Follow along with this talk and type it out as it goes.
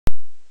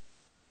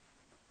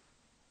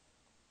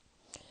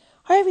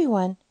Hi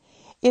everyone.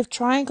 If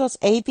triangles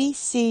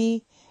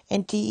ABC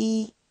and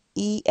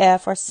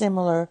DEF are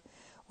similar,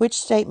 which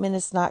statement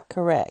is not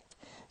correct?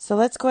 So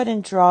let's go ahead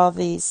and draw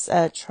these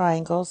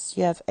triangles.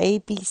 You have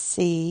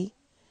ABC,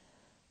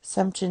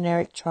 some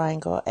generic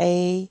triangle,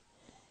 ABC,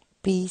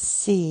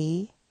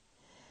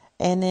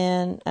 and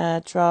then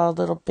draw a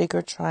little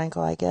bigger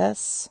triangle, I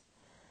guess.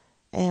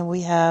 And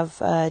we have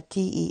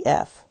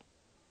DEF.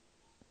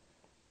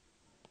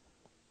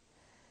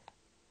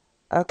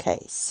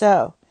 Okay,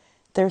 so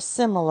they're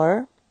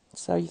similar.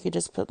 So you could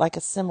just put like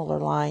a similar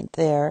line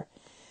there.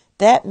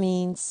 That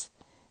means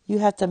you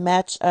have to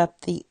match up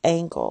the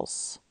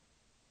angles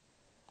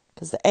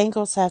because the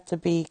angles have to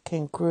be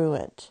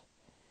congruent.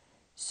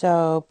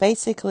 So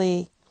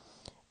basically,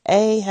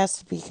 A has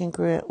to be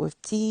congruent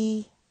with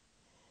D,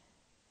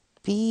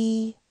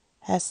 B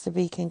has to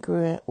be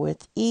congruent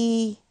with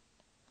E,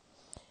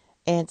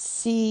 and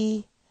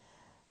C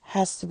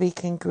has to be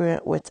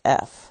congruent with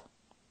F.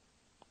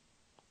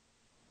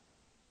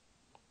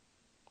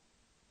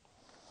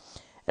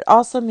 It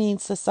also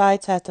means the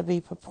sides have to be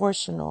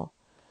proportional.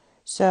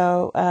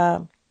 So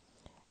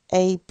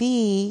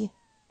AB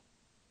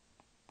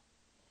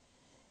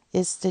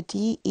is to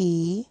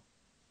DE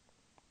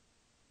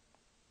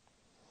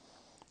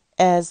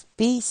as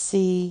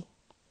BC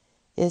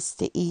is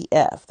to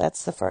EF.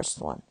 That's the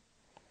first one.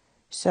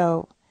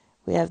 So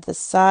we have the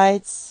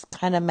sides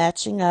kind of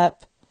matching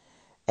up.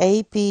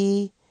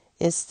 AB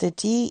is to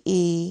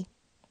DE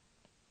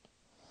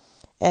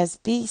as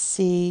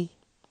BC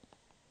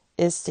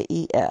is to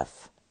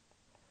EF.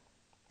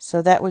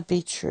 So that would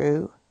be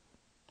true.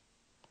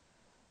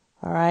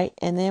 All right.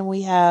 And then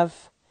we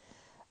have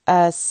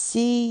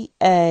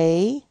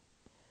CA.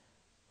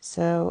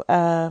 So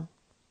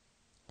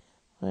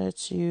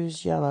let's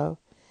use yellow.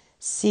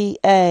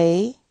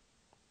 CA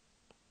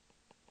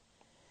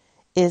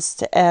is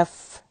to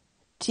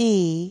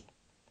FD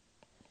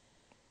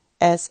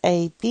as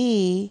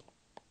AB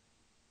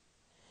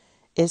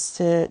is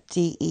to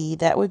DE.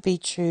 That would be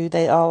true.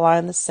 They all lie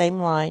on the same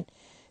line.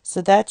 So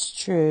that's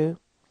true.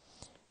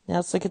 Now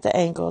let's look at the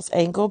angles.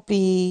 Angle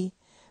B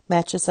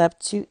matches up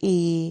to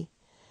E.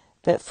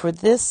 But for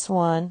this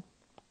one,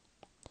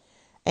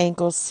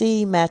 angle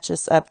C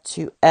matches up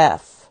to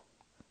F.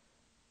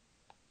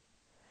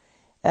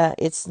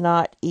 It's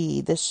not E.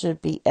 This should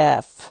be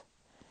F.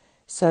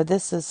 So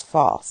this is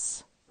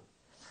false.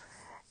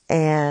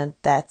 And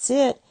that's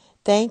it.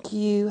 Thank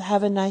you.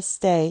 Have a nice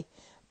day.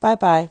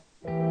 Bye-bye.